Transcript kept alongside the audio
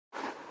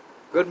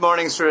Good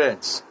morning,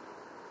 students.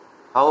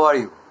 How are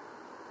you?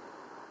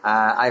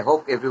 I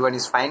hope everyone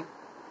is fine.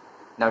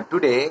 Now,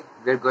 today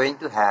we are going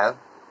to have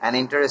an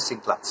interesting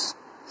class.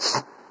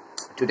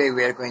 Today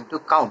we are going to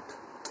count.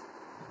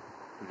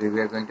 Today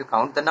we are going to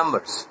count the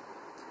numbers.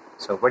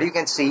 So, what you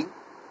can see,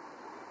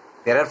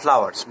 there are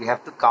flowers. We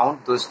have to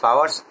count those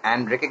flowers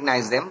and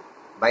recognize them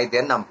by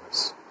their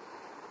numbers.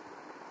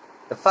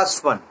 The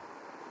first one,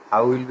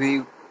 how will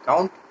we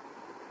count?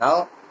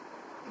 Now,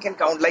 we can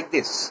count like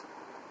this.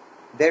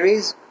 There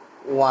is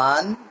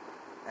 1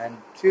 and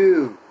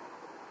 2.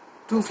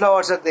 2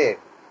 flowers are there.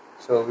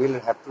 So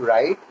we'll have to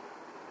write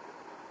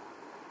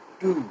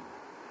 2.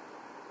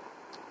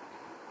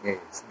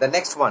 Yes. The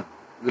next one,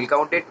 you will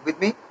count it with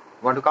me?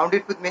 Want to count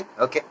it with me?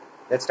 Okay.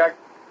 Let's start.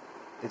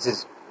 This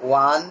is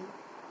 1,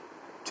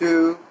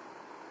 2,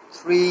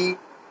 3,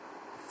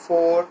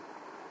 4,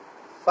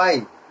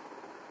 5.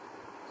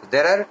 So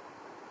there are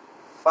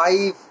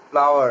 5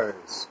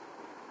 flowers.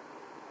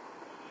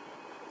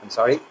 I'm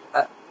sorry.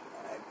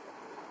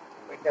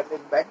 Went a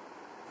little back.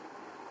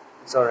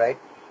 It's alright.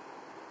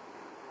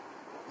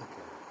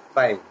 Okay.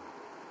 5.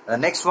 The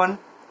next one,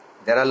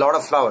 there are a lot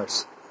of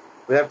flowers.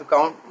 We have to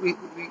count. We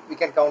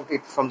can count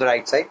it from the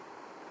right side.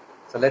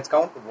 So let's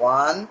count.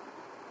 1,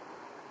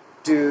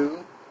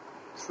 2,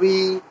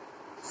 3,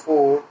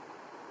 4,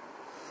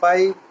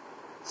 5,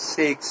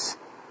 6,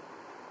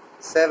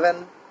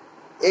 7,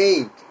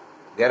 8.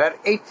 There are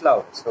 8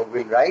 flowers. So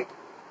we'll write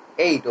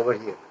 8 over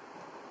here.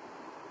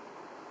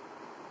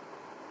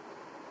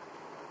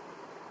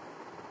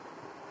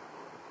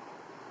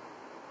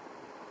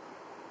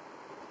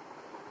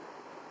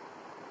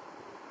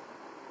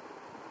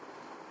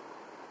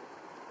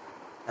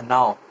 And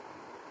now,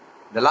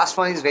 the last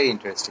one is very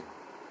interesting.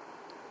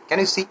 Can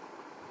you see?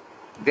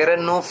 There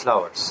are no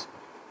flowers.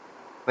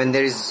 When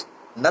there is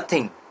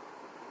nothing,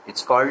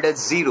 it's called as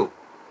 0.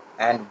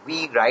 And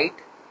we write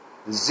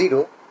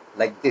 0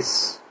 like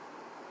this.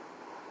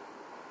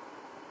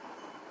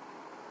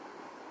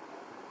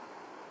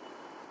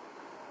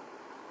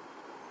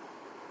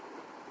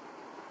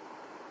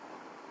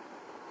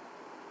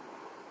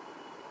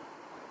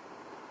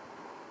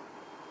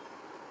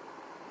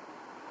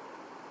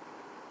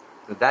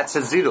 So that's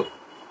a 0.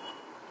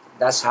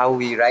 That's how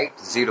we write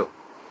 0.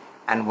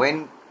 And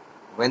when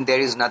there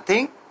is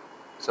nothing,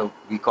 so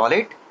we call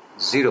it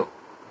 0.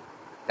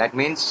 That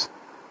means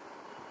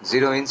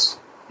 0 means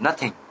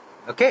nothing.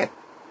 Okay.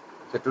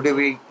 So today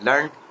we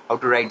learned how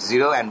to write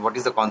 0 and what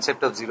is the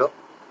concept of 0.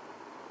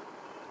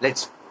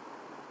 Let's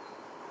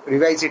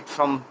revise it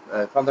from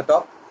the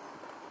top.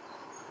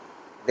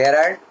 There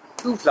are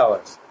 2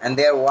 flowers and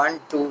there are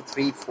 1, 2,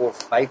 3, 4,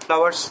 5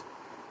 flowers,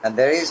 and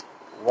there is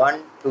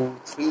 1, 2,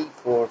 3,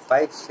 4,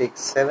 5,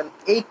 6, 7,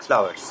 8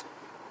 flowers.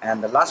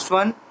 And the last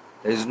one,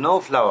 there is no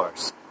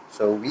flowers.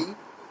 So we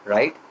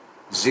write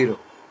 0.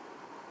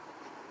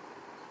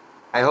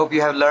 I hope you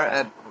have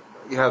learned,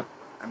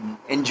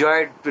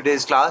 enjoyed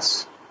today's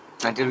class.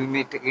 Until we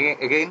meet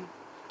again.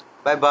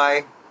 Bye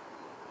bye.